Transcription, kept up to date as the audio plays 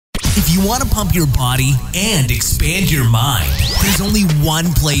If you want to pump your body and expand your mind, there's only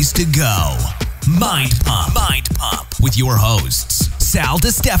one place to go. Mind Pump. Mind Pump with your hosts, Sal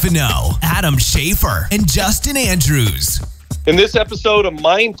DiStefano, Adam Schaefer, and Justin Andrews. In this episode of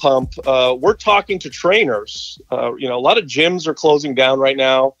Mind Pump, we're talking to trainers. A lot of gyms are closing down right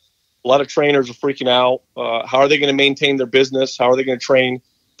now. A lot of trainers are freaking out. How are they going to maintain their business? How are they going to train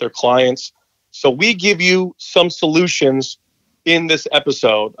their clients? So we give you some solutions in this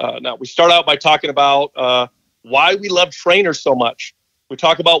episode. Now, we start out by talking about why we love trainers so much. We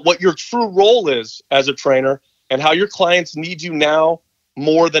talk about what your true role is as a trainer and how your clients need you now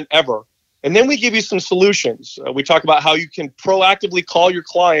more than ever. And then we give you some solutions. We talk about how you can proactively call your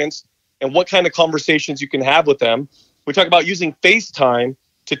clients and what kind of conversations you can have with them. We talk about using Facetime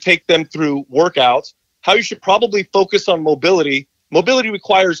to take them through workouts, how you should probably focus on mobility. Mobility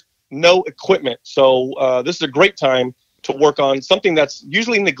requires no equipment. So this is a great time to work on something that's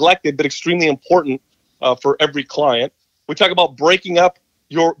usually neglected but extremely important for every client. We talk about breaking up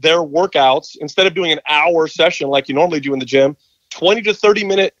their workouts. Instead of doing an hour session like you normally do in the gym, 20 to 30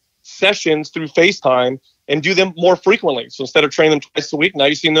 minute sessions through FaceTime and do them more frequently. So instead of training them twice a week, now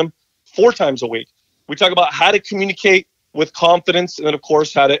you're seeing them 4 times a week. We talk about how to communicate with confidence and then, of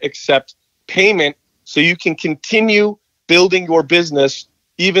course, how to accept payment so you can continue building your business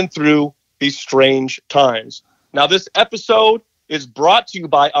even through these strange times. Now, this episode is brought to you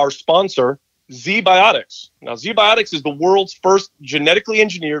by our sponsor, ZBiotics. Now, ZBiotics is the world's first genetically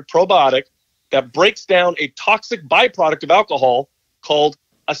engineered probiotic that breaks down a toxic byproduct of alcohol called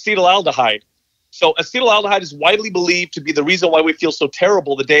acetaldehyde. So acetaldehyde is widely believed to be the reason why we feel so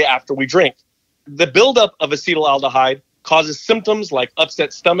terrible the day after we drink. The buildup of acetaldehyde causes symptoms like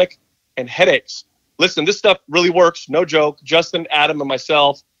upset stomach and headaches. Listen, this stuff really works. No joke. Justin, Adam, and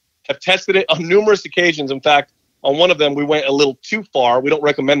myself have tested it on numerous occasions. In fact, on one of them, we went a little too far. We don't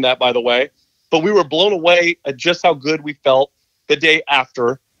recommend that, by the way. But we were blown away at just how good we felt the day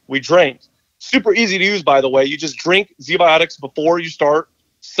after we drank. Super easy to use, by the way. You just drink ZBiotics before you start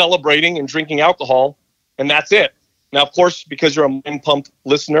celebrating and drinking alcohol, and that's it. Now, of course, because you're a Mind Pump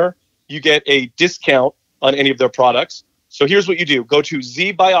listener, you get a discount on any of their products. So here's what you do. Go to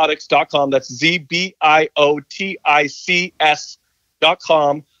zbiotics.com. That's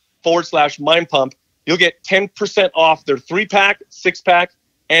zbiotics.com/Mind Pump. You'll get 10% off their 3-pack, 6-pack,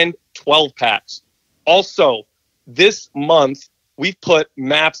 and 12 packs. Also, this month, we've put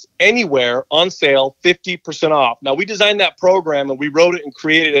Maps Anywhere on sale, 50% off. Now, we designed that program and we wrote it and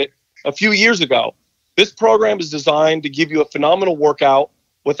created it a few years ago. This program is designed to give you a phenomenal workout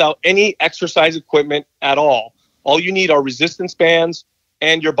without any exercise equipment at all. All you need are resistance bands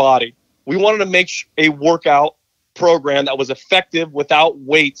and your body. We wanted to make a workout program that was effective without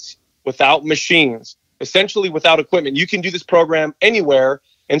weights, without machines, essentially without equipment. You can do this program anywhere.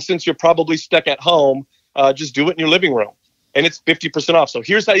 And since you're probably stuck at home, just do it in your living room. And it's 50% off. So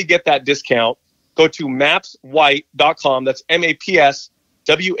here's how you get that discount. Go to mapswhite.com. That's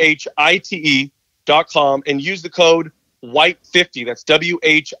MAPSWHITE.com and use the code WHITE50. That's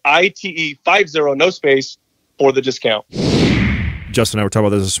WHITE50, no space, for the discount. Justin and I were talking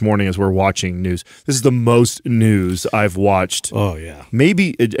about this morning as we're watching news. This is the most news I've watched. Oh, yeah.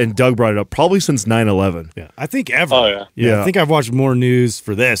 Maybe, and Doug brought it up, probably since 9/11. Yeah, I think ever. Oh, yeah. I think I've watched more news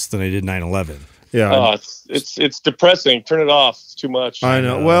for this than I did 9/11. Yeah. Oh, it's depressing. Turn it off. It's too much. I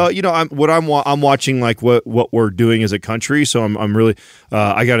know. Well, I'm watching like what we're doing as a country. So I'm really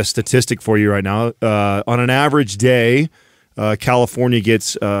I got a statistic for you right now. On an average day, California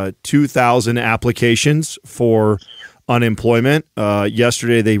gets 2,000 applications for unemployment.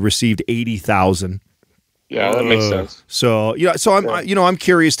 Yesterday they received 80,000. Yeah, that makes sense. So I'm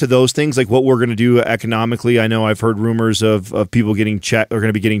curious to those things, like what we're going to do economically. I know I've heard rumors of people getting are going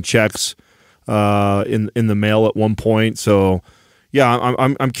to be getting checks in the mail at one point. So yeah,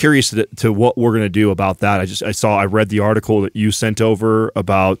 I'm curious to what we're going to do about that. I read the article that you sent over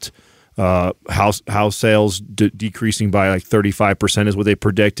about house sales decreasing by like 35% is what they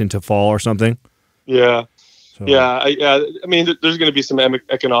predict into fall or something. Yeah. So. Yeah. I mean, there's going to be some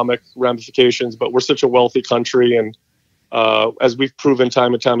economic ramifications, but we're such a wealthy country. And as we've proven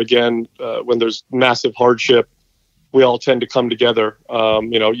time and time again, when there's massive hardship, we all tend to come together.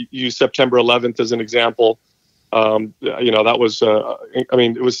 Use September 11th as an example. That was,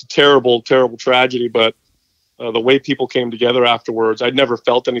 it was a terrible, terrible tragedy, but the way people came together afterwards, I'd never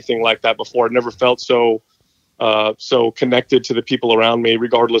felt anything like that before. I'd never felt so connected to the people around me,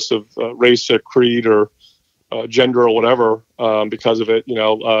 regardless of race or creed or gender or whatever, because of it.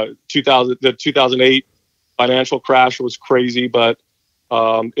 The 2008 financial crash was crazy, but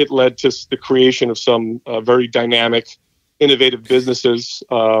it led to the creation of some very dynamic innovative businesses,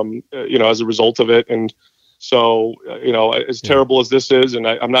 as a result of it. And so, as terrible as this is, and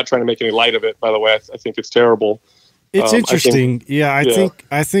I'm not trying to make any light of it, by the way, I think it's terrible. It's interesting.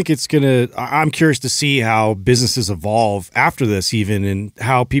 I think it's I'm curious to see how businesses evolve after this, even, and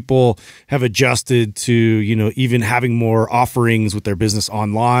how people have adjusted to, even having more offerings with their business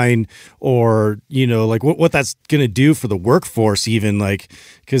online, or, like what that's going to do for the workforce, even, like,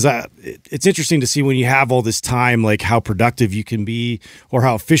 because it's interesting to see when you have all this time, like how productive you can be or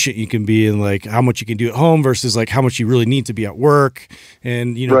how efficient you can be, and like how much you can do at home versus like how much you really need to be at work.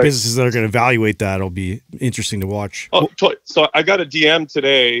 And, Right. businesses that are going to evaluate that will be interesting to watch. Oh, so I got a DM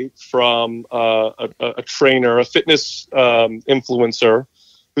today from a trainer, a fitness influencer,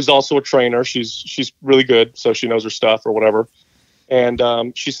 who's also a trainer. She's really good, so she knows her stuff or whatever. And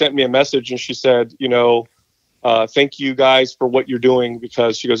she sent me a message, and she said, thank you guys for what you're doing,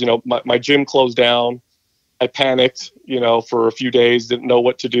 because she goes, my gym closed down. I panicked, for a few days, didn't know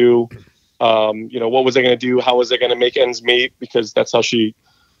what to do. What was I going to do? How was I going to make ends meet? Because that's how she.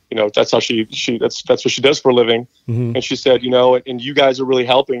 That's how that's what she does for a living. Mm-hmm. And she said, and you guys are really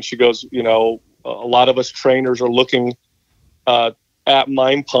helping. She goes, a lot of us trainers are looking at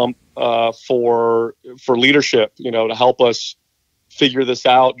Mind Pump for leadership, to help us figure this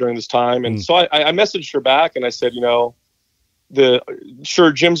out during this time. And so I messaged her back, and I said, sure,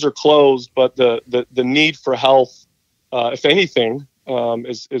 gyms are closed, but the need for health, if anything,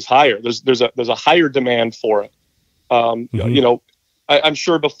 is higher. There's a higher demand for it. I'm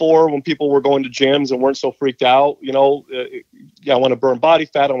sure before, when people were going to gyms and weren't so freaked out, I want to burn body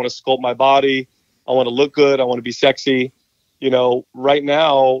fat. I want to sculpt my body. I want to look good. I want to be sexy. Right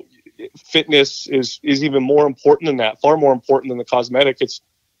now, fitness is even more important than that, far more important than the cosmetic. It's,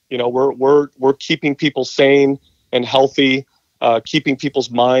 we're keeping people sane and healthy, keeping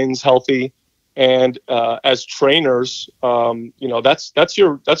people's minds healthy. And as trainers, that's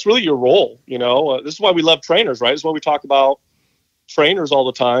really your role. This is why we love trainers, right? This is why we talk about trainers all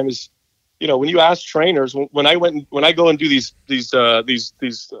the time. Is when you ask trainers, when I go and do these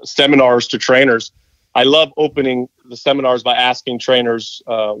seminars to trainers, I love opening the seminars by asking trainers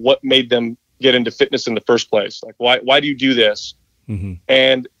what made them get into fitness in the first place. Like, why do you do this? Mm-hmm.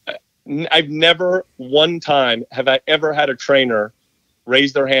 And I've never one time have I ever had a trainer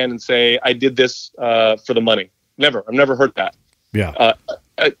raise their hand and say, I did this for the money. Never. I've never heard that. Yeah.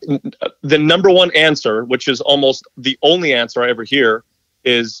 The number one answer, which is almost the only answer I ever hear,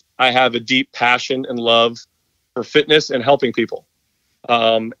 is I have a deep passion and love for fitness and helping people.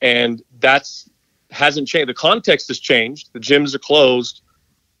 And that's hasn't changed. The context has changed. The gyms are closed,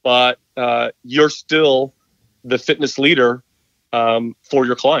 but you're still the fitness leader for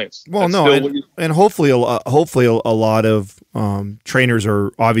your clients. Well, and hopefully a lot of trainers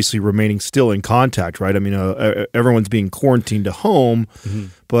are obviously remaining still in contact, right? I mean, everyone's being quarantined to home, Mm-hmm.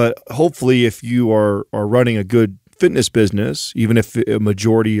 but hopefully if you are running a good fitness business, even if a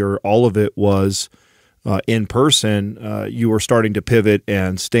majority or all of it was in person, you are starting to pivot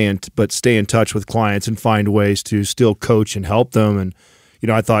and stay in touch with clients and find ways to still coach and help them. And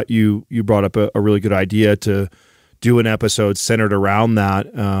I thought you brought up a really good idea to do an episode centered around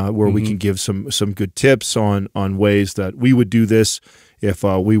that, where we can give some good tips on ways that we would do this if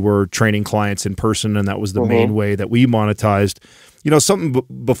we were training clients in person, and that was the main way that we monetized. Something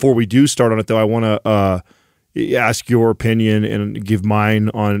before we do start on it, though, I want to ask your opinion and give mine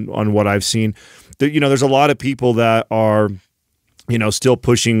on what I've seen. There's a lot of people that are, still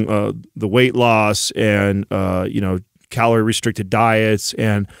pushing the weight loss and calorie restricted diets.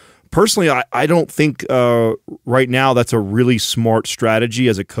 And personally, I don't think right now that's a really smart strategy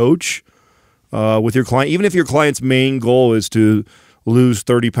as a coach with your client. Even if your client's main goal is to lose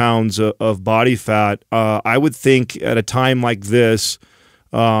 30 pounds of body fat, I would think at a time like this,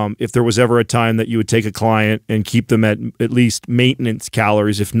 if there was ever a time that you would take a client and keep them at least maintenance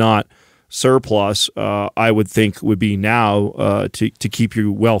calories, if not surplus, I would think would be now to keep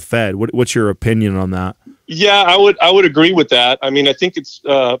you well fed. What's your opinion on that? Yeah, I would agree with that. I mean, I think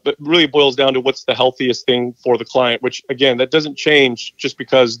it really boils down to what's the healthiest thing for the client, which again, that doesn't change just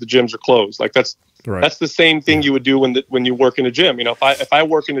because the gyms are closed. Like that's the same thing you would do when you work in a gym. If I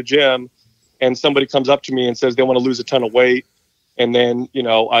work in a gym and somebody comes up to me and says they want to lose a ton of weight, and then,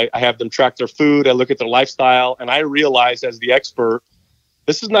 I have them track their food, I look at their lifestyle, and I realize as the expert,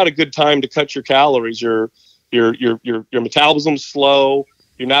 this is not a good time to cut your calories. Your metabolism's slow.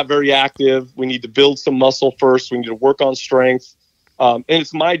 You're not very active. We need to build some muscle first. We need to work on strength. And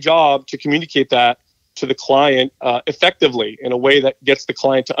it's my job to communicate that to the client effectively in a way that gets the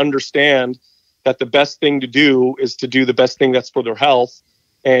client to understand that the best thing to do is to do the best thing that's for their health,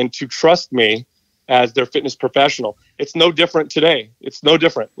 and to trust me as their fitness professional. It's no different today. It's no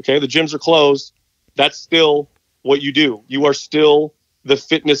different. Okay. The gyms are closed. That's still what you do. You are still the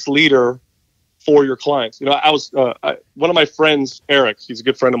fitness leader for your clients. You know, one of my friends, Eric, he's a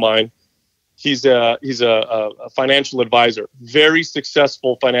good friend of mine. He's a financial advisor, very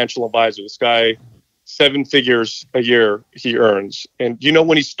successful financial advisor. This guy, 7 figures a year he earns. And you know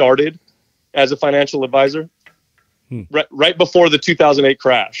when he started as a financial advisor? Right before the 2008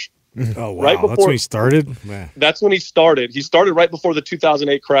 crash. Oh, wow. That's when he started? Man. That's when he started. He started right before the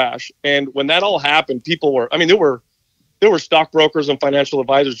 2008 crash. And when that all happened, there were stockbrokers and financial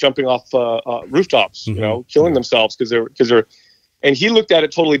advisors jumping off rooftops, you know, killing themselves because they're, and he looked at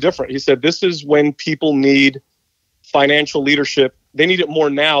it totally different. He said, this is when people need financial leadership. They need it more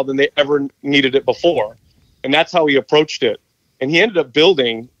now than they ever needed it before. And that's how he approached it. And he ended up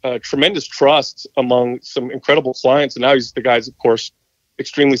building tremendous trust among some incredible clients. And now the guy's, of course,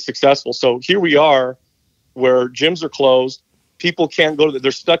 extremely successful. So here we are where gyms are closed. People can't go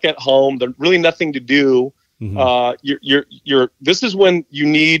they're stuck at home. There's really nothing to do. This is when you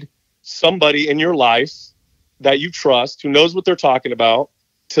need somebody in your life that you trust, who knows what they're talking about,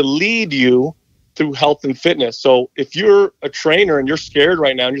 to lead you through health and fitness. So if you're a trainer and you're scared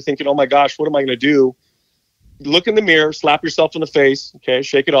right now and you're thinking, oh my gosh, what am I going to do? Look in the mirror, slap yourself in the face, okay,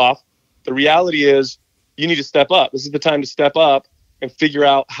 shake it off. The reality is you need to step up. This is the time to step up and figure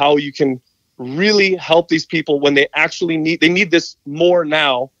out how you can really help these people when they actually need this more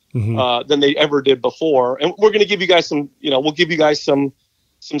now than they ever did before. And we're going to give you guys we'll give you guys some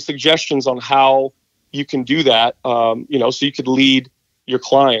suggestions on how you can do that, so you could lead your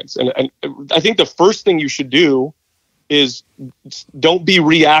clients. And I think the first thing you should do is don't be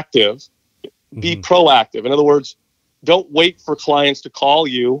reactive, be proactive. In other words, don't wait for clients to call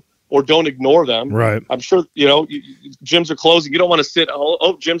you or don't ignore them. Right. I'm sure, gyms are closing. You don't want to sit,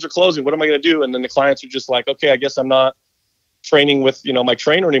 gyms are closing. What am I going to do? And then the clients are just like, okay, I guess I'm not training with, my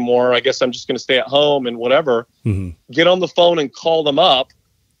trainer anymore. I guess I'm just going to stay at home and whatever. Get on the phone and call them up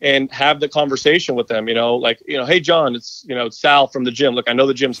and have the conversation with them, hey, John, it's Sal from the gym. Look, I know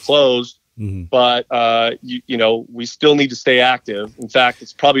the gym's closed, but, we still need to stay active. In fact,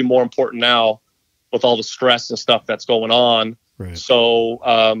 it's probably more important now with all the stress and stuff that's going on. Right.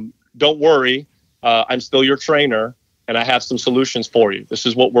 So don't worry. I'm still your trainer and I have some solutions for you. This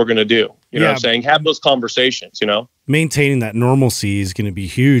is what we're going to do. You know what I'm saying? Have those conversations, Maintaining that normalcy is going to be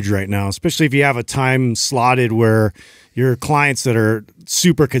huge right now, especially if you have a time slotted where your clients that are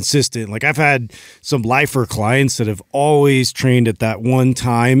super consistent. Like I've had some lifer clients that have always trained at that one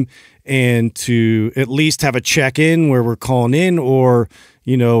time, and to at least have a check-in where we're calling in, or,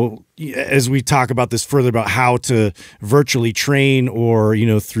 as we talk about this further about how to virtually train or,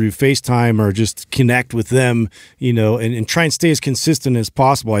 through FaceTime or just connect with them, and try and stay as consistent as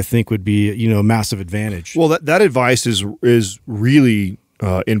possible, I think would be, a massive advantage. Well, that advice is really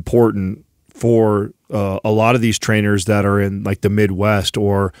important for a lot of these trainers that are in like the Midwest,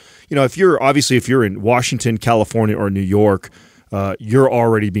 or, if you're in Washington, California, or New York, you're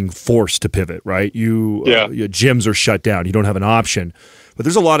already being forced to pivot, right? Your gyms are shut down. You don't have an option. But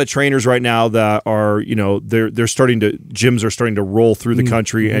there's a lot of trainers right now that are, gyms are starting to roll through the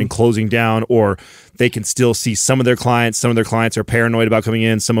country and closing down, or they can still see some of their clients. Some of their clients are paranoid about coming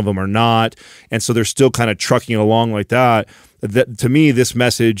in. Some of them are not. And so they're still kind of trucking along like that. To me, this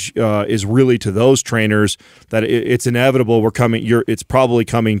message is really to those trainers that it's inevitable. It's probably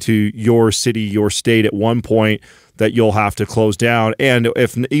coming to your city, your state at one point that you'll have to close down. And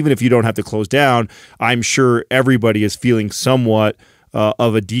even if you don't have to close down, I'm sure everybody is feeling somewhat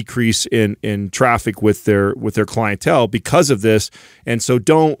of a decrease in traffic with their clientele because of this. And so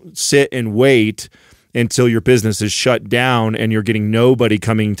don't sit and wait until your business is shut down and you're getting nobody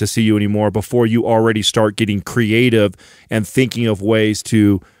coming to see you anymore before you already start getting creative and thinking of ways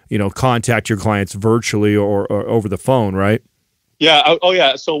to, contact your clients virtually or over the phone, right? Yeah. Oh,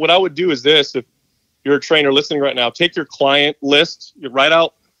 yeah. So what I would do is this: if you're a trainer listening right now, take your client list, you write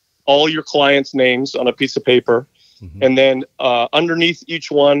out all your clients' names on a piece of paper, and then underneath each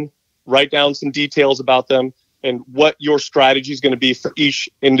one, write down some details about them and what your strategy is going to be for each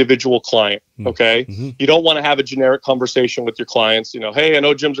individual client. Okay. You don't want to have a generic conversation with your clients. Hey, I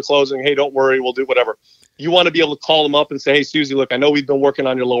know gyms are closing. Hey, don't worry. We'll do whatever. You want to be able to call them up and say, hey, Susie, look, I know we've been working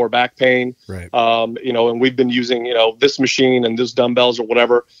on your lower back pain. Right. And we've been using, this machine and this dumbbells or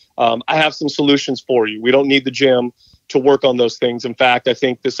whatever. I have some solutions for you. We don't need the gym to work on those things. In fact, I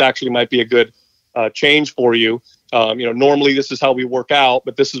think this actually might be a good change for you. Normally this is how we work out,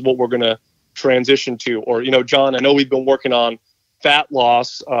 but this is what we're going to transition to. Or, John, I know we've been working on fat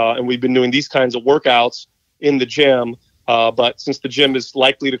loss and we've been doing these kinds of workouts in the gym. But since the gym is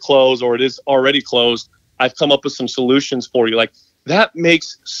likely to close or it is already closed, I've come up with some solutions for you. Like, that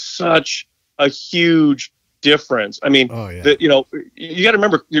makes such a huge difference. I mean, you got to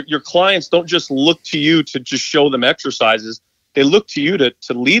remember, your clients don't just look to you to just show them exercises. They look to you to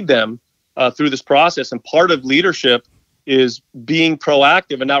lead them through this process. And part of leadership is being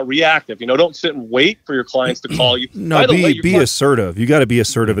proactive and not reactive. Don't sit and wait for your clients to call you. No, be assertive. You got to be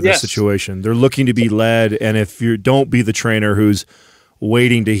assertive in this situation. They're looking to be led. And if you don't be the trainer who's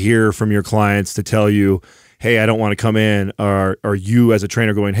waiting to hear from your clients to tell you, hey, I don't want to come in, or you as a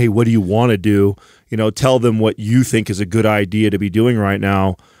trainer going, hey, what do you want to do? Tell them what you think is a good idea to be doing right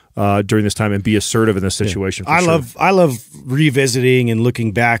now during this time, and be assertive in this situation. I love revisiting and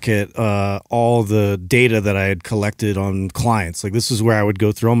looking back at all the data that I had collected on clients. Like, this is where I would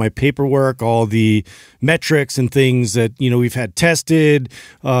go through all my paperwork, all the metrics and things that we've had tested.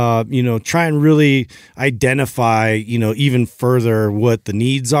 Try and really identify even further what the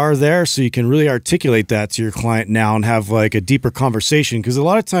needs are there, so you can really articulate that to your client now and have like a deeper conversation. Because a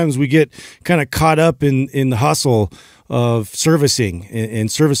lot of times we get kind of caught up in the hustle of servicing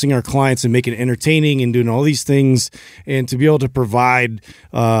and servicing our clients and making it entertaining and doing all these things, and to be able to provide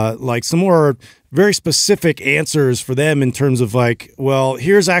like some more very specific answers for them in terms of like, well,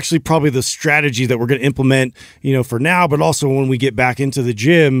 here's actually probably the strategy that we're going to implement, for now, but also when we get back into the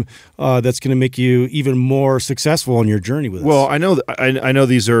gym, that's going to make you even more successful on your journey with us. Well, I know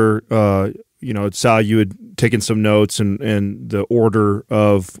these are, Sal, you had taken some notes and the order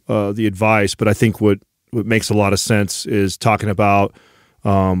of the advice, but I think what makes a lot of sense is talking about,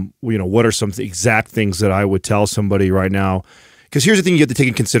 what are some exact things that I would tell somebody right now? Because here's the thing you have to take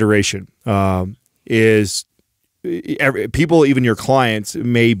in consideration, is people, even your clients,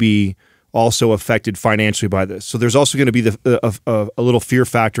 may be also affected financially by this. So there's also going to be a little fear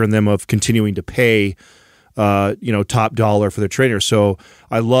factor in them of continuing to pay, top dollar for their trainer. So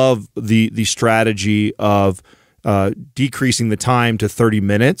I love the strategy of decreasing the time to 30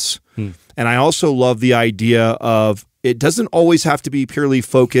 minutes. And I also love the idea of, it doesn't always have to be purely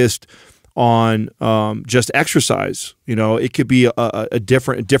focused on just exercise. It could be a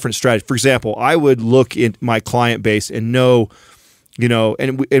different strategy. For example, I would look at my client base and know,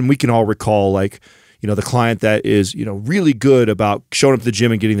 and we can all recall, like, the client that is, really good about showing up to the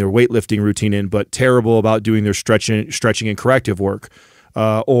gym and getting their weightlifting routine in, but terrible about doing their stretching and corrective work.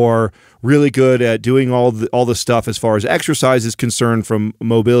 Or really good at doing all the stuff as far as exercise is concerned from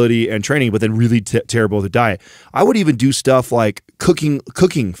mobility and training, but then really terrible with the diet. I would even do stuff like cooking,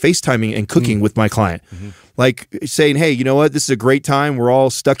 FaceTiming and cooking with my client. Like saying, hey, you know what? This is a great time. We're all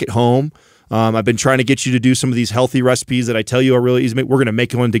stuck at home. I've been trying to get you to do some of these healthy recipes that I tell you are really easy to make. We're going to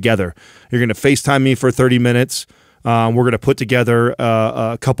make one together. You're going to FaceTime me for 30 minutes. We're going to put together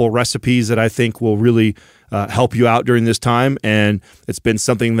a couple recipes that I think will really help you out during this time. And it's been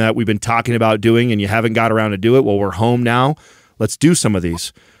something that we've been talking about doing, and you haven't got around to do it. Well, we're home now. Let's do some of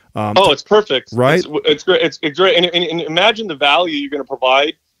these. It's perfect. Right? It's great. It's great. And imagine the value you're going to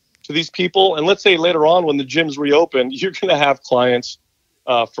provide to these people. And let's say later on when the gyms reopen, you're going to have clients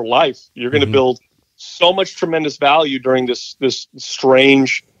for life. You're going to build so much tremendous value during this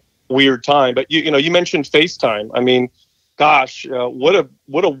strange, weird time. But you mentioned FaceTime. I mean, gosh, what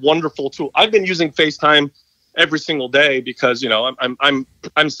a wonderful tool. I've been using FaceTime every single day because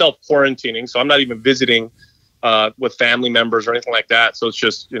I'm self quarantining, so I'm not even visiting with family members or anything like that. So it's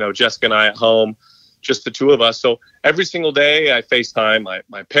just Jessica and I at home, just the two of us. So every single day I FaceTime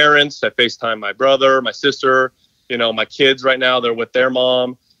my parents, I FaceTime my brother, my sister. My kids right now, they're with their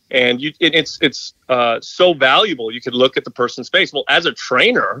mom. And it's so valuable. You could look at the person's face. Well, as a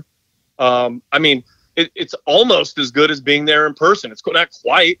trainer, it's almost as good as being there in person. It's not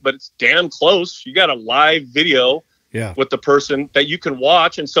quite, but it's damn close. You got a live video with the person that you can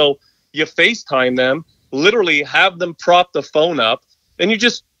watch. And so you FaceTime them, literally have them prop the phone up, and you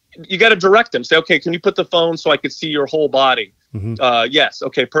got to direct them. Say, okay, can you put the phone so I could see your whole body? Yes.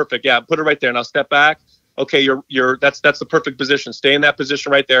 Okay, perfect. Yeah, put it right there. Now step back. Okay, that's the perfect position. Stay in that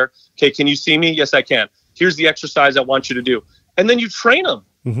position right there. Okay, can you see me? Yes, I can. Here's the exercise I want you to do. And then you train them.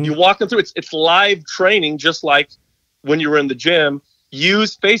 You walk them through. It's live training, just like when you were in the gym.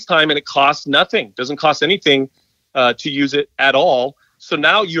 Use FaceTime, and it costs nothing. Doesn't cost anything to use it at all. So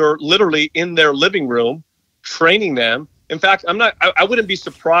now you're literally in their living room training them. In fact, I wouldn't be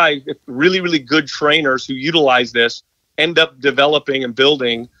surprised if really, really good trainers who utilize this end up developing and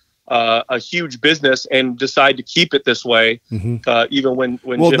building a huge business and decide to keep it this way, even when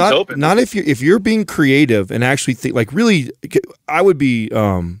gyms open. Not if you're being creative and actually think, like, really, I would be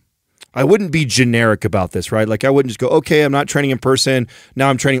I wouldn't be generic about this, right? Like I wouldn't just go, okay, I'm not training in person. Now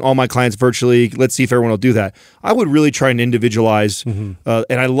I'm training all my clients virtually. Let's see if everyone will do that. I would really try and individualize. And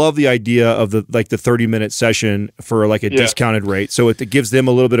I love the idea of the 30-minute session for like a discounted rate. So it gives them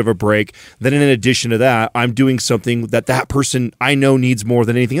a little bit of a break. Then in addition to that, I'm doing something that person I know needs more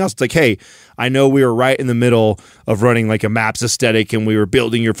than anything else. It's like, hey, I know we were right in the middle of running like a MAPS aesthetic and we were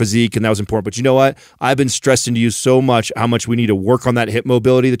building your physique and that was important. But you know what? I've been stressing to you so much how much we need to work on that hip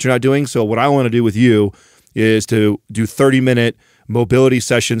mobility that you're not doing. So what I want to do with you is to do 30-minute mobility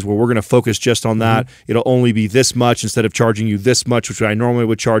sessions where we're going to focus just on that. It'll only be this much instead of charging you this much, which I normally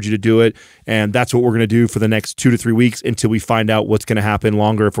would charge you to do it. And that's what we're going to do for the next 2 to 3 weeks until we find out what's going to happen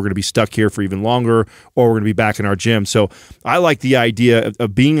longer, if we're going to be stuck here for even longer, or we're going to be back in our gym. So I like the idea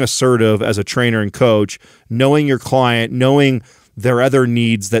of being assertive as a trainer and coach, knowing your client, knowing their other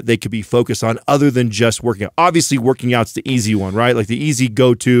needs that they could be focused on other than just working out. Obviously, working out's the easy one, right? Like the easy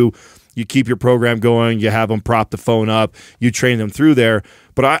go-to. You keep your program going. You have them prop the phone up. You train them through there.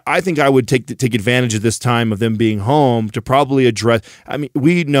 But I think I would take advantage of this time of them being home to probably address. I mean,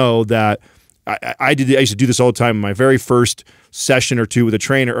 we know that I used to do this all the time. My very first session or two with a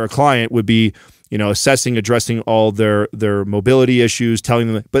trainer or a client would be, assessing, addressing all their mobility issues,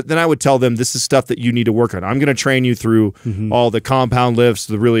 telling them. But then I would tell them, this is stuff that you need to work on. I'm going to train you through all the compound lifts,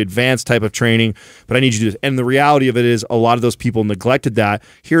 the really advanced type of training, but I need you to do this. And the reality of it is a lot of those people neglected that.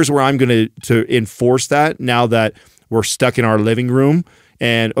 Here's where I'm going to enforce that now that we're stuck in our living room.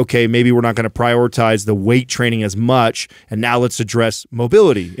 And okay, maybe we're not going to prioritize the weight training as much. And now let's address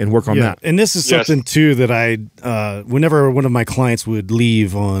mobility and work on that. And this is something too that whenever one of my clients would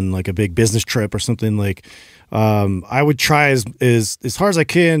leave on like a big business trip or something, like I would try as hard as I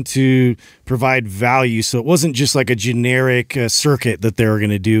can to provide value. So it wasn't just like a generic circuit that they were going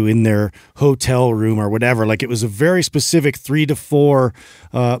to do in their hotel room or whatever. Like it was a very specific 3 to 4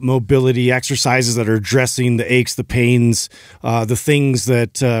 mobility exercises that are addressing the aches, the pains, the things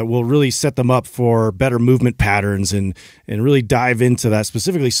that will really set them up for better movement patterns and really dive into that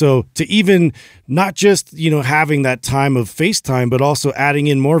specifically. So to even not just, having that time of FaceTime, but also adding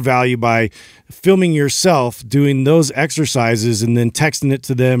in more value by filming yourself doing those exercises and then texting it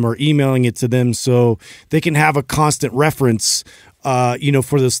to them or emailing it to them so they can have a constant reference,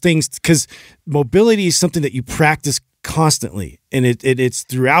 for those things. Because mobility is something that you practice constantly, and it's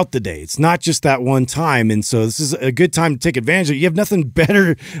throughout the day. It's not just that one time. And so this is a good time to take advantage of it. You have nothing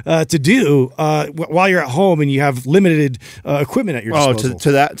better to do while you're at home and you have limited equipment at your disposal.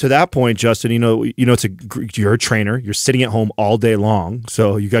 To that point, Justin, you're a trainer. You're sitting at home all day long,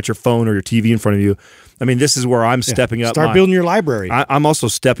 so you got your phone or your TV in front of you. I mean, this is where I'm stepping up. Start building your library. I'm also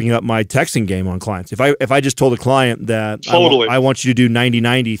stepping up my texting game on clients. If I just told a client that I want you to do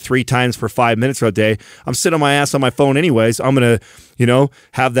 90-90 3 times for 5 minutes for a day, I'm sitting on my ass on my phone anyways. I'm gonna,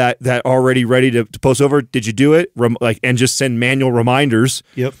 have that already ready to post over. Did you do it? And just send manual reminders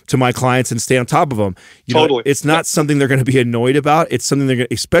to my clients and stay on top of them. It's not something they're going to be annoyed about. It's something they're going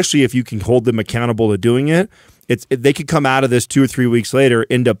to, especially if you can hold them accountable to doing it. They could come out of this 2 or 3 weeks later,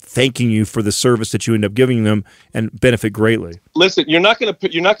 end up thanking you for the service that you end up giving them, and benefit greatly. Listen, you're not going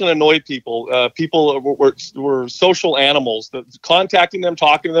to annoy people. We're social animals. Contacting them,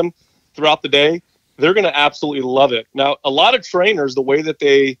 talking to them throughout the day, they're going to absolutely love it. Now, a lot of trainers, the way that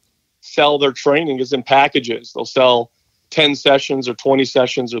they sell their training is in packages. They'll sell 10 sessions or 20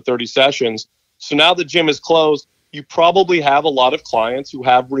 sessions or 30 sessions. So now the gym is closed. You probably have a lot of clients who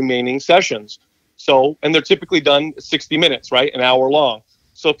have remaining sessions. So, and they're typically done 60 minutes, right? An hour long.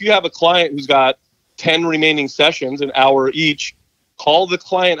 So if you have a client who's got 10 remaining sessions, an hour each, call the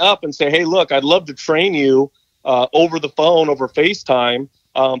client up and say, hey, look, I'd love to train you over the phone, over FaceTime.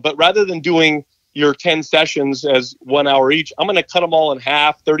 But rather than doing your 10 sessions as 1 hour each, I'm going to cut them all in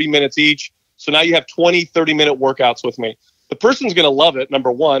half, 30 minutes each. So now you have 20, 30-minute workouts with me. The person's going to love it,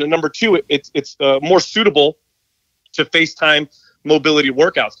 number one. And number two, it's more suitable to FaceTime mobility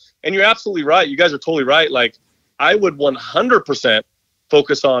workouts. And you're absolutely right. You guys are totally right. Like, I would 100%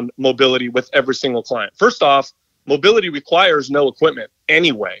 focus on mobility with every single client. First off, mobility requires no equipment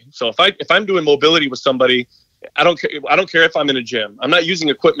anyway. So if I'm doing mobility with somebody, I don't care if I'm in a gym. I'm not using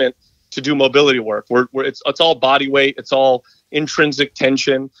equipment to do mobility work. It's all body weight. It's all intrinsic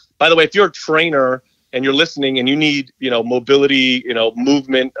tension. By the way, if you're a trainer and you're listening and you need, mobility,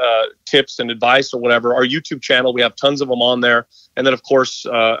 movement tips and advice or whatever, our YouTube channel, we have tons of them on there. And then, of course,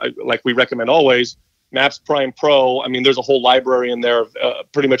 like we recommend always, MAPS Prime Pro. I mean, there's a whole library in there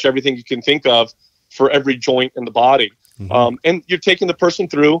of pretty much everything you can think of for every joint in the body. And you're taking the person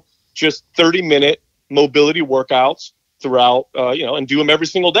through just 30-minute mobility workouts throughout, and do them every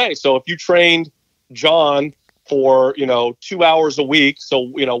single day. So if you trained John for, 2 hours a week. So,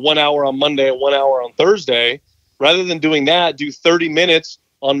 1 hour on Monday and 1 hour on Thursday. Rather than doing that, do 30 minutes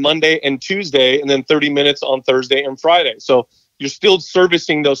on Monday and Tuesday, and then 30 minutes on Thursday and Friday. So you're still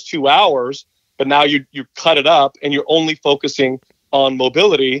servicing those 2 hours, but now you cut it up and you're only focusing on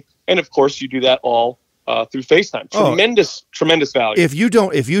mobility. And of course, you do that all through FaceTime. Tremendous value. If you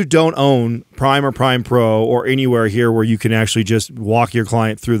don't own Prime or Prime Pro or anywhere here where you can actually just walk your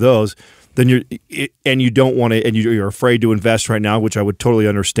client through those, then you're afraid to invest right now, which I would totally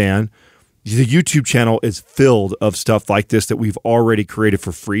understand. The YouTube channel is filled of stuff like this that we've already created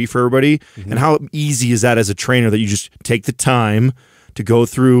for free for everybody. Mm-hmm. And how easy is that as a trainer that you just take the time to go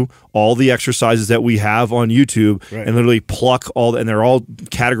through all the exercises that we have on YouTube and literally pluck and they're all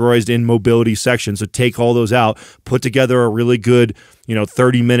categorized in mobility sections. So take all those out, put together a really good,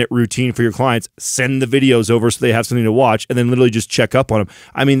 30-minute routine for your clients, send the videos over so they have something to watch, and then literally just check up on them.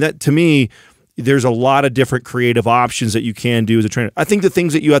 I mean, that to me, there's a lot of different creative options that you can do as a trainer. I think the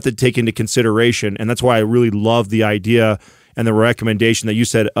things that you have to take into consideration, and that's why I really love the idea and the recommendation that you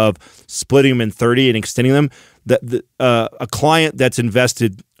said of splitting them in 30 and extending them, that a client that's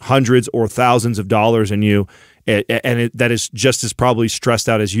invested hundreds or thousands of dollars in you that is just as probably stressed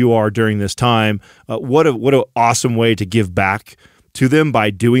out as you are during this time, what an awesome way to give back to them by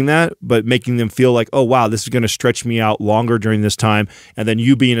doing that, but making them feel like, oh, wow, this is going to stretch me out longer during this time. And then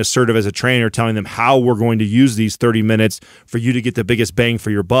you being assertive as a trainer, telling them how we're going to use these 30 minutes for you to get the biggest bang for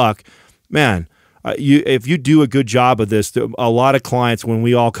your buck. Man, if you do a good job of this, a lot of clients, when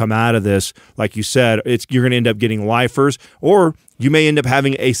we all come out of this, like you said, you're going to end up getting lifers, or you may end up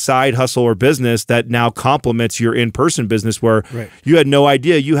having a side hustle or business that now complements your in-person business, where you had no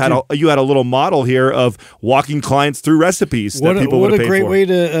idea you had a little model here of walking clients through recipes that people would have paid for. What a great way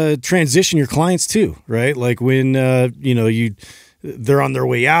to transition your clients too, right? Like when they're on their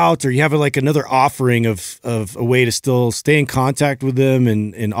way out, or you have like another offering of a way to still stay in contact with them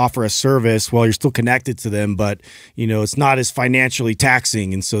and offer a service while you're still connected to them, but it's not as financially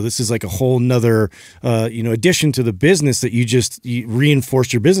taxing. And so this is like a whole nother addition to the business that you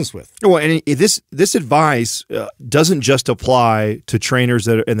reinforce your business with. Well, and this advice doesn't just apply to trainers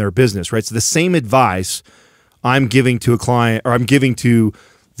that are in their business, right? So the same advice I'm giving to a client, or I'm giving to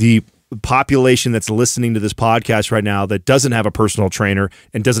the population that's listening to this podcast right now that doesn't have a personal trainer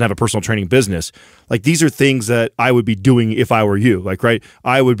and doesn't have a personal training business. Like, these are things that I would be doing if I were you. Like, right,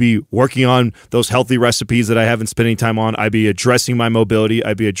 I would be working on those healthy recipes that I haven't spent any time on. I'd be addressing my mobility.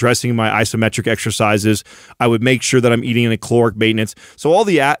 I'd be addressing my isometric exercises. I would make sure that I'm eating in a caloric maintenance. So all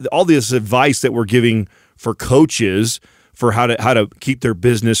this advice that we're giving for coaches for how to keep their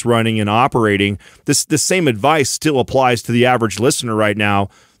business running and operating, this same advice still applies to the average listener right now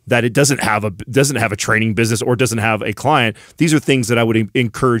that it doesn't have a training business or doesn't have a client. These are things that I would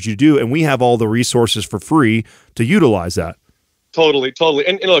encourage you to do, and we have all the resources for free to utilize that. Totally.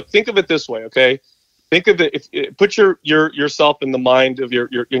 And look, think of it this way, okay? Think of it. Put yourself in the mind of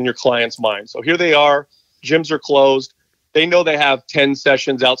your client's mind. So here they are. Gyms are closed. They know they have 10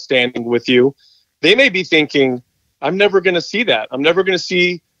 sessions outstanding with you. They may be thinking, I'm never going to see that. I'm never going to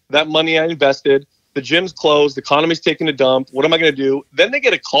see that money I invested. The gym's closed, the economy's taking a dump. What am I going to do? Then they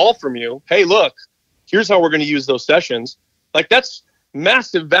get a call from you. Hey, look, here's how we're going to use those sessions. Like, that's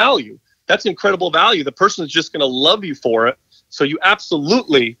massive value. That's incredible value. The person is just going to love you for it. So you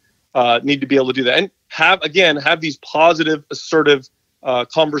absolutely need to be able to do that. And have these positive, assertive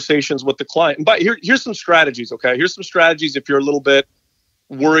conversations with the client. But here's some strategies, okay? Here's some strategies if you're a little bit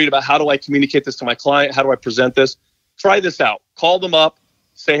worried about, how do I communicate this to my client? How do I present this? Try this out. Call them up.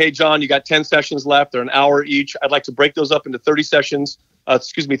 Say, hey, John, you got 10 sessions left. They're an hour each. I'd like to break those up into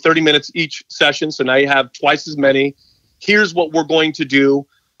 30 minutes each session. So now you have twice as many. Here's what we're going to do.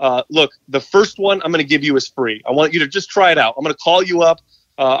 Look, the first one I'm going to give you is free. I want you to just try it out. I'm going to call you up.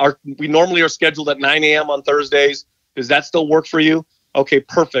 We normally are scheduled at 9 a.m. on Thursdays. Does that still work for you? Okay,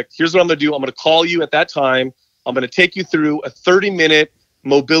 perfect. Here's what I'm going to do. I'm going to call you at that time. I'm going to take you through a 30-minute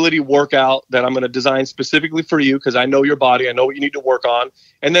mobility workout that I'm going to design specifically for you, because I know your body. I know what you need to work on.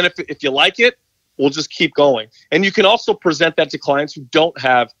 And then if you like it, we'll just keep going. And you can also present that to clients who don't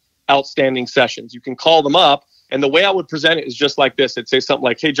have outstanding sessions. You can call them up. And the way I would present it is just like this. It'd say something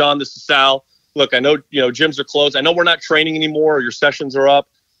like, hey, John, this is Sal. Look, I know, gyms are closed. I know we're not training anymore, or your sessions are up.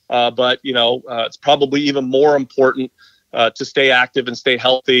 But it's probably even more important to stay active and stay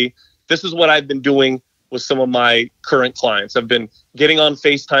healthy. This is what I've been doing with some of my current clients. I've been getting on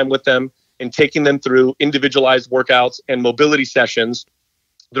FaceTime with them and taking them through individualized workouts and mobility sessions.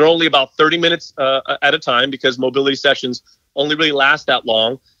 They're only about 30 minutes at a time, because mobility sessions only really last that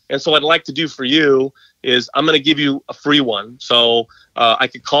long. And so what I'd like to do for you is I'm going to give you a free one. So I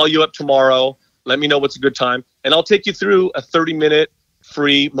could call you up tomorrow. Let me know what's a good time. And I'll take you through a 30-minute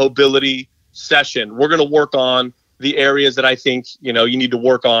free mobility session. We're going to work on the areas that I think, you need to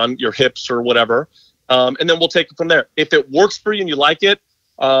work on, your hips or whatever. And then we'll take it from there. If it works for you and you like it,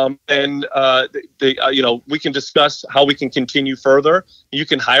 then we can discuss how we can continue further. You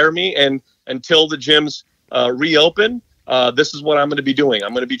can hire me, and until the gyms reopen, this is what I'm going to be doing.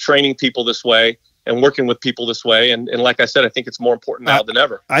 I'm going to be training people this way and working with people this way. And like I said, I think it's more important now than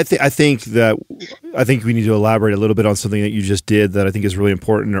ever. I think we need to elaborate a little bit on something that you just did that I think is really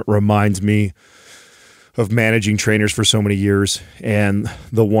important. It reminds me of managing trainers for so many years, and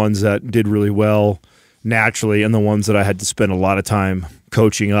the ones that did really well naturally and the ones that I had to spend a lot of time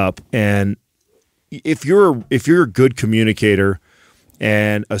coaching up. And if you're a good communicator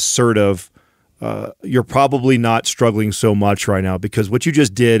and assertive, you're probably not struggling so much right now, because what you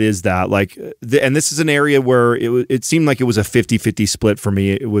just did is that, and this is an area where it seemed like it was a 50-50 split for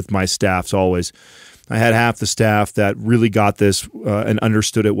me with my staffs always. I had half the staff that really got this and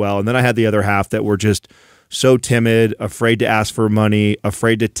understood it well, and then I had the other half that were just so timid, afraid to ask for money,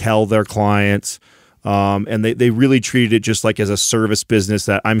 afraid to tell their clients, and they really treated it just like as a service business,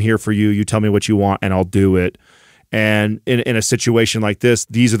 that I'm here for you, you tell me what you want and I'll do it. And in a situation like this,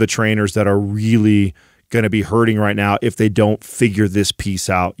 these are the trainers that are really going to be hurting right now if they don't figure this piece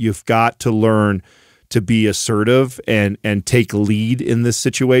out. You've got to learn to be assertive and take lead in this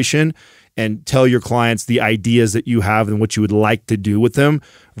situation and tell your clients the ideas that you have and what you would like to do with them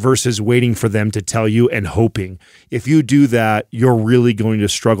versus waiting for them to tell you and hoping. If you do that, you're really going to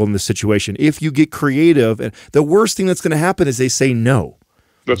struggle in this situation. If you get creative, and the worst thing that's going to happen is they say no.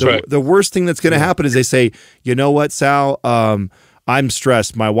 That's right. The worst thing that's going to happen is they say, you know what, Sal, I'm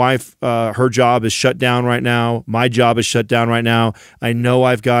stressed. My wife, her job is shut down right now. My job is shut down right now. I know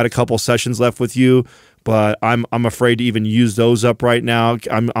I've got a couple sessions left with you, but I'm afraid to even use those up right now.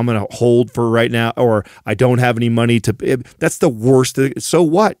 I'm going to hold for right now, or I don't have any money to. That's the worst. So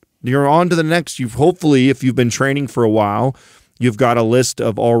what? You're on to the next. Hopefully, if you've been training for a while, you've got a list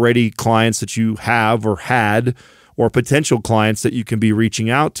of already clients that you have or had, or potential clients that you can be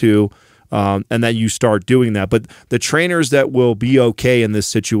reaching out to, and that you start doing that. But the trainers that will be okay in this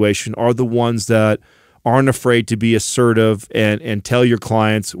situation are the ones that aren't afraid to be assertive and tell your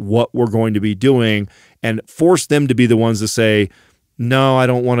clients what we're going to be doing, and force them to be the ones to say, no, I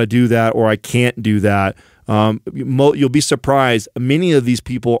don't want to do that, or I can't do that. You'll be surprised. Many of these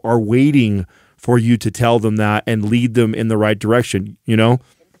people are waiting for you to tell them that and lead them in the right direction,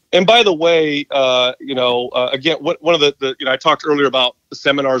 And by the way, again, one of the I talked earlier about the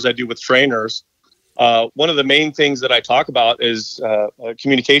seminars I do with trainers. One of the main things that I talk about is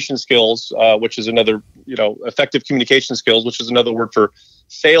communication skills, which is another, effective communication skills, which is another word for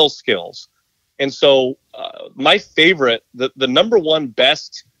sales skills. And so my favorite, the number one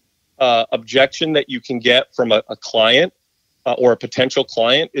best objection that you can get from a client or a potential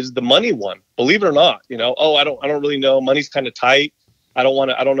client is the money one. Believe it or not, I don't really know. Money's kind of tight. I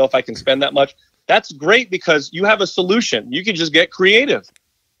don't know if I can spend that much. That's great, because you have a solution. You can just get creative.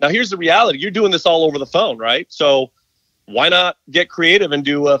 Now, here's the reality. You're doing this all over the phone, right? So why not get creative and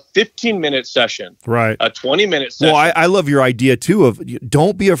do a 15-minute session, right? A 20-minute session. Well, I love your idea, too, of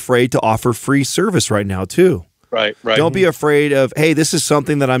don't be afraid to offer free service right now, too. Right. Don't be afraid of, hey, this is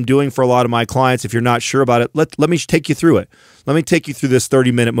something that I'm doing for a lot of my clients. If you're not sure about it, let me take you through it. Let me take you through this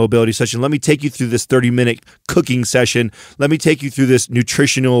 30-minute mobility session. Let me take you through this 30-minute cooking session. Let me take you through this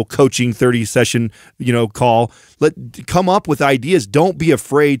nutritional coaching 30-session, call. Come up with ideas. Don't be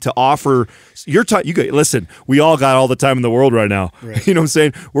afraid to offer your time. Listen, we all got all the time in the world right now. Right. You know what I'm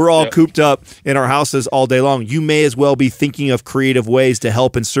saying? We're all cooped up in our houses all day long. You may as well be thinking of creative ways to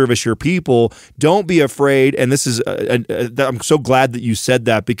help and service your people. Don't be afraid. And this is, I'm so glad that you said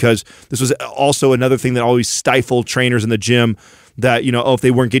that, because this was also another thing that always stifled trainers in the gym, that, if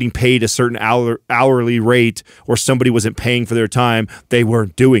they weren't getting paid a certain hourly rate, or somebody wasn't paying for their time, they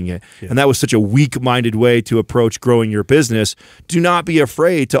weren't doing it. Yeah. And that was such a weak-minded way to approach growing your business. Do not be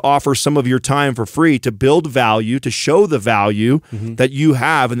afraid to offer some of your time for free, to build value, to show the value that you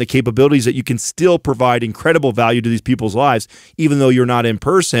have and the capabilities that you can still provide incredible value to these people's lives, even though you're not in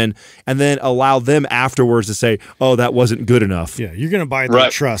person, and then allow them afterwards to say, oh, that wasn't good enough. Yeah, you're going to buy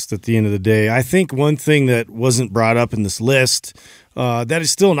that trust at the end of the day. I think one thing that wasn't brought up in this list that is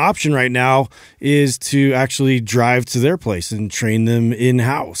still an option right now is to actually drive to their place and train them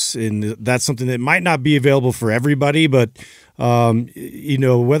in-house. And that's something that might not be available for everybody, but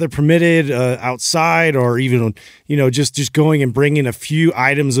weather permitted, outside, or even, just going and bringing a few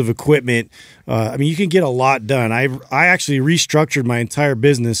items of equipment. You can get a lot done. I actually restructured my entire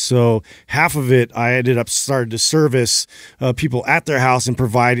business, so half of it I ended up starting to service people at their house and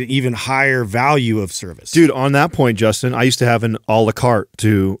provide an even higher value of service. Dude, on that point, Justin, I used to have an a la carte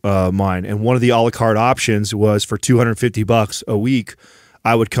to mine, and one of the a la carte options was for $250 a week.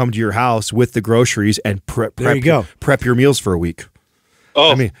 I would come to your house with the groceries and prep your meals for a week.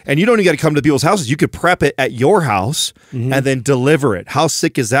 Oh, and you don't even got to come to people's houses. You could prep it at your house and then deliver it. How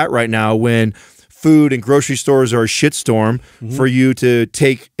sick is that right now when food and grocery stores are a shitstorm for you to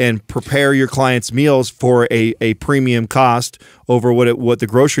take and prepare your clients' meals for a premium cost over what the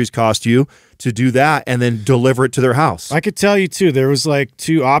groceries cost you to do that and then deliver it to their house? I could tell you too, there was like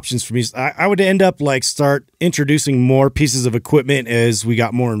two options for me. I would end up start introducing more pieces of equipment as we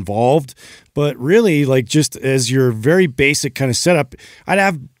got more involved. But really, just as your very basic kind of setup, I'd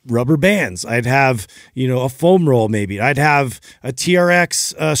have rubber bands. I'd have, a foam roll maybe. I'd have a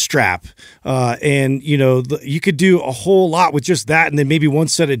TRX strap. And, you could do a whole lot with just that. And then maybe one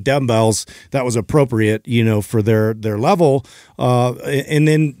set of dumbbells that was appropriate, for their level. And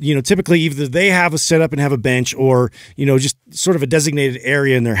then, typically either they have a setup and have a bench or, just sort of a designated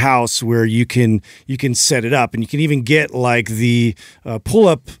area in their house where you can set it up. And you can even get the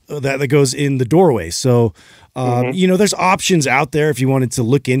pull-up that goes in the doorway. So, there's options out there if you wanted to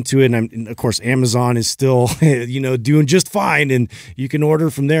look into it. And of course, Amazon is still, doing just fine. And you can order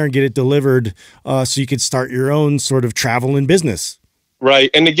from there and get it delivered so you could start your own sort of travel and business.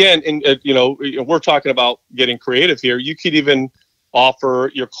 Right. And again, we're talking about getting creative here. You could even offer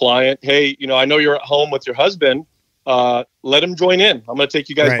your client, hey, I know you're at home with your husband. Let him join in. I'm going to take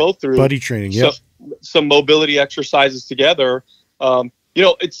you guys both through buddy training. Some mobility exercises together.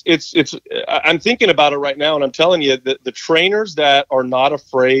 It's I'm thinking about it right now, and I'm telling you that the trainers that are not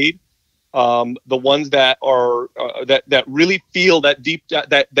afraid, the ones that are that really feel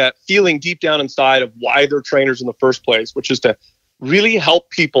that feeling deep down inside of why they're trainers in the first place, which is to really help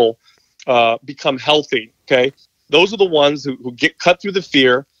people become healthy. Okay, those are the ones who get cut through the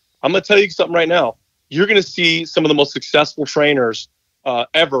fear. I'm going to tell you something right now. You're going to see some of the most successful trainers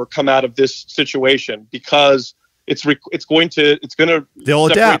ever come out of this situation because they'll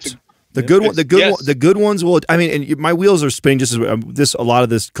adapt. The good ones will. And my wheels are spinning. Just as a lot of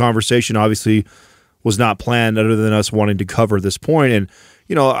this conversation obviously was not planned, other than us wanting to cover this point. And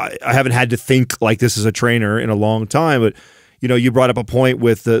I haven't had to think like this as a trainer in a long time, but. You brought up a point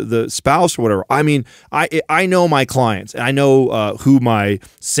with the spouse or whatever. I know my clients, and I know who my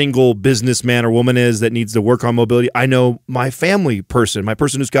single businessman or woman is that needs to work on mobility. I know my family person, my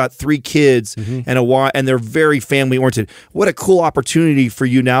person who's got 3 kids and a wife, and they're very family oriented. What a cool opportunity for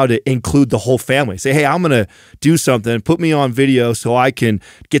you now to include the whole family. Say, hey, I'm going to do something, put me on video so I can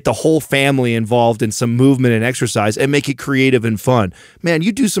get the whole family involved in some movement and exercise and make it creative and fun. Man,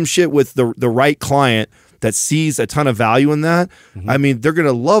 you do some shit with the right client that sees a ton of value in that. They're going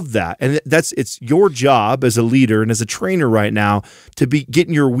to love that. And it's your job as a leader and as a trainer right now to be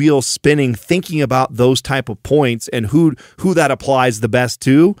getting your wheels spinning, thinking about those type of points and who that applies the best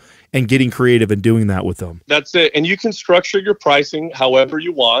to and getting creative and doing that with them. That's it. And you can structure your pricing however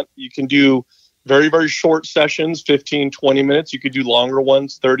you want. You can do very, very short sessions, 15, 20 minutes. You could do longer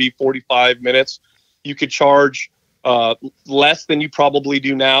ones, 30, 45 minutes. You could charge less than you probably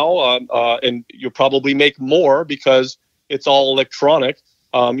do now, and you'll probably make more because it's all electronic.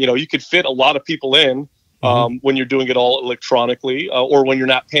 You could fit a lot of people in when you're doing it all electronically, or when you're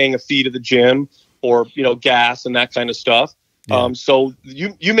not paying a fee to the gym or gas and that kind of stuff. So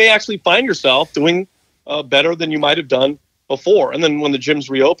you may actually find yourself doing better than you might have done before. And then when the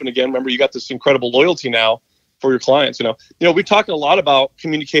gyms reopen again, remember you got this incredible loyalty now for your clients. We're talking a lot about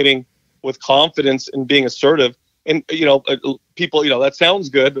communicating with confidence and being assertive. And, people, that sounds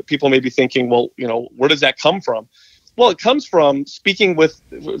good, but people may be thinking, well, where does that come from? Well, it comes from speaking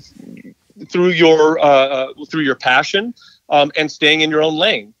through your passion and staying in your own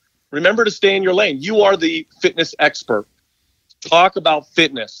lane. Remember to stay in your lane. You are the fitness expert. Talk about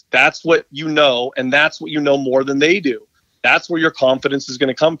fitness. That's what you know, and that's what you know more than they do. That's where your confidence is going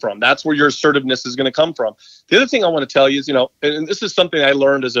to come from. That's where your assertiveness is going to come from. The other thing I want to tell you is, and this is something I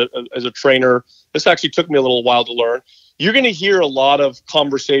learned as a trainer. This actually took me a little while to learn. You're going to hear a lot of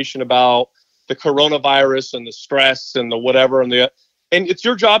conversation about the coronavirus and the stress and the whatever and it's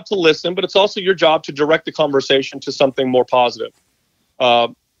your job to listen, but it's also your job to direct the conversation to something more positive.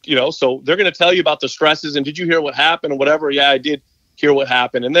 So they're going to tell you about the stresses and did you hear what happened or whatever? Yeah, I did hear what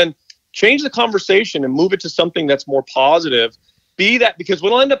happened. And then change the conversation and move it to something that's more positive. Be that, because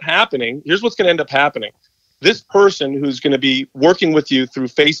what'll end up happening, here's what's going to end up happening. this person who's going to be working with you through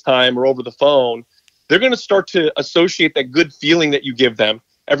FaceTime or over the phone, they're going to start to associate that good feeling that you give them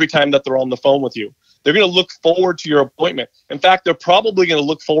every time that they're on the phone with you. They're going to look forward to your appointment. In fact, they're probably going to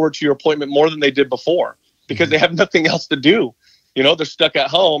look forward to your appointment more than they did before because they have nothing else to do. You know, they're stuck at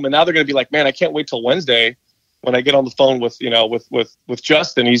home, and now they're going to be like, man, I can't wait till Wednesday when I get on the phone with, you know, with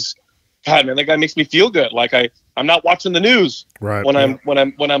Justin. God, man, that guy makes me feel good. Like I'm not watching the news when I'm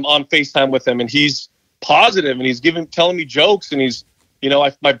on FaceTime with him, and he's positive and he's telling me jokes, and he's, you know,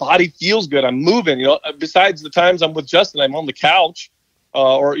 my body feels good. I'm moving, you know, besides the times I'm with Justin, I'm on the couch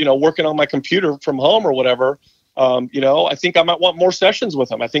or, you know, working on my computer from home or whatever. You know, I think I might want more sessions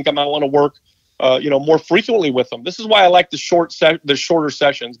with him. I think I might want to work, you know, more frequently with them. This is why I like the shorter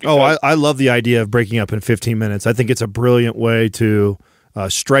sessions. I love the idea of breaking up in 15 minutes. I think it's a brilliant way to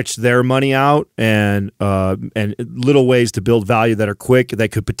stretch their money out and little ways to build value that are quick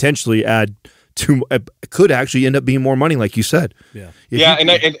that could potentially add to could actually end up being more money, like you said.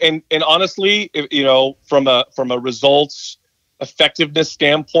 And honestly, you know, from a results effectiveness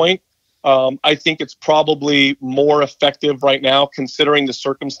standpoint, I think it's probably more effective right now, considering the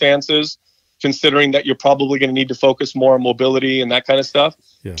circumstances, considering that you're probably going to need to focus more on mobility and that kind of stuff,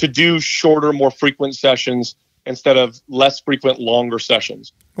 to do shorter, more frequent sessions instead of less frequent, longer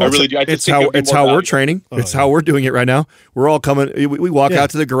sessions. Well, I really do. It's how we're training. It's how we're doing it right now. We're all coming. We walk out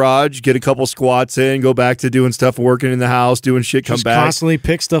to the garage, get a couple squats in, go back to doing stuff, working in the house, doing shit, come back. Constantly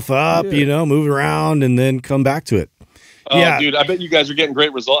pick stuff up, you know, move around, and then come back to it. Oh, dude, I bet you guys are getting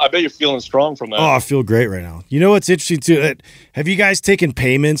great results. I bet you're feeling strong from that. Oh, I feel great right now. You know what's interesting, too? Have you guys taken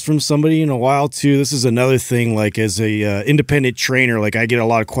payments from somebody in a while, too? This is another thing, like, as a independent trainer, like, I get a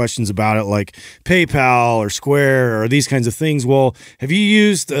lot of questions about it, like PayPal or Square or these kinds of things. Well, have you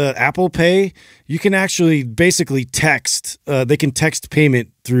used Apple Pay? You can actually basically text. They can text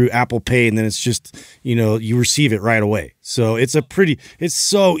payment through Apple Pay, and then it's just, you know, you receive it right away. So it's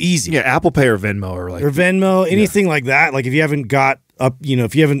so easy. Yeah, Apple Pay or Venmo, anything like that. Like if you haven't got up, you know,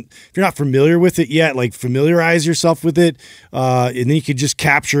 if you're not familiar with it yet, like familiarize yourself with it, and then you could just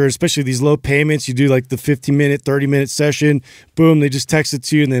capture, especially these low payments. You do like the 15-minute, 30-minute session. Boom, they just text it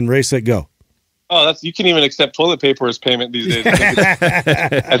to you, and then race, set, go. Oh, you can even accept toilet paper as payment these days.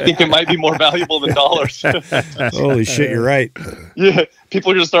 I think it might be more valuable than dollars. Holy shit, you're right. Yeah,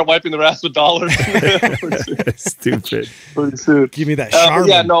 people are going to start wiping their ass with dollars. Stupid. Pretty soon. Give me that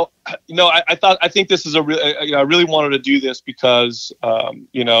Charmin. I think this is I really wanted to do this because,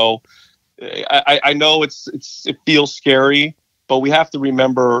 you know, I know it feels scary, but we have to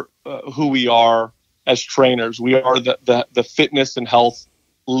remember who we are as trainers. We are the fitness and health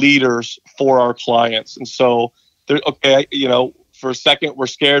leaders for our clients. And so you know, for a second we're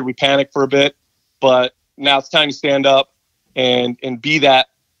scared, we panic for a bit, but now it's time to stand up and be that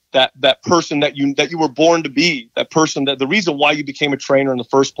person that you were born to be, that person that the reason why you became a trainer in the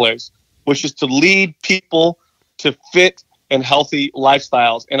first place, which is to lead people to fit and healthy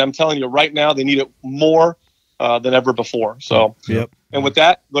lifestyles. And I'm telling you right now, they need it more than ever before. So, And with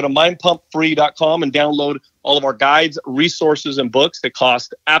that, go to mindpumpfree.com and download all of our guides, resources, and books that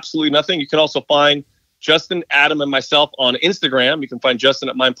cost absolutely nothing. You can also find Justin, Adam, and myself on Instagram. You can find Justin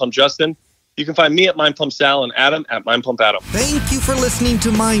at mindpumpjustin. You can find me at mindpumpsal and Adam at mindpumpadam. Thank you for listening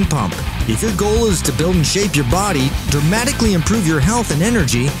to Mind Pump. If your goal is to build and shape your body, dramatically improve your health and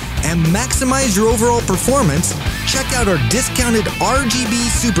energy, and maximize your overall performance, check out our discounted RGB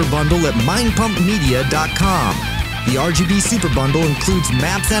Super Bundle at mindpumpmedia.com. The RGB Super Bundle includes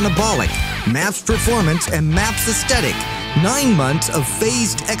MAPS Anabolic, MAPS Performance, and MAPS Aesthetic. 9 months of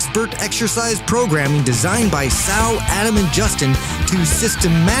phased expert exercise programming designed by Sal, Adam, and Justin to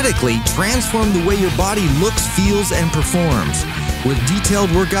systematically transform the way your body looks, feels, and performs. With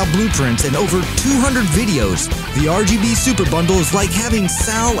detailed workout blueprints and over 200 videos, the RGB Super Bundle is like having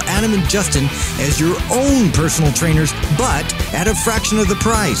Sal, Adam, and Justin as your own personal trainers, but at a fraction of the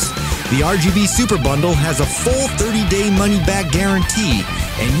price. The RGB Super Bundle has a full 30-day money-back guarantee,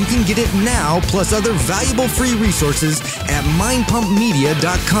 and you can get it now plus other valuable free resources at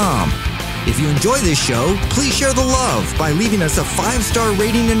mindpumpmedia.com. If you enjoy this show, please share the love by leaving us a 5-star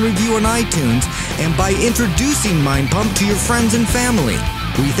rating and review on iTunes and by introducing Mind Pump to your friends and family.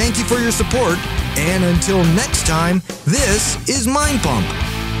 We thank you for your support, and until next time, this is Mind Pump.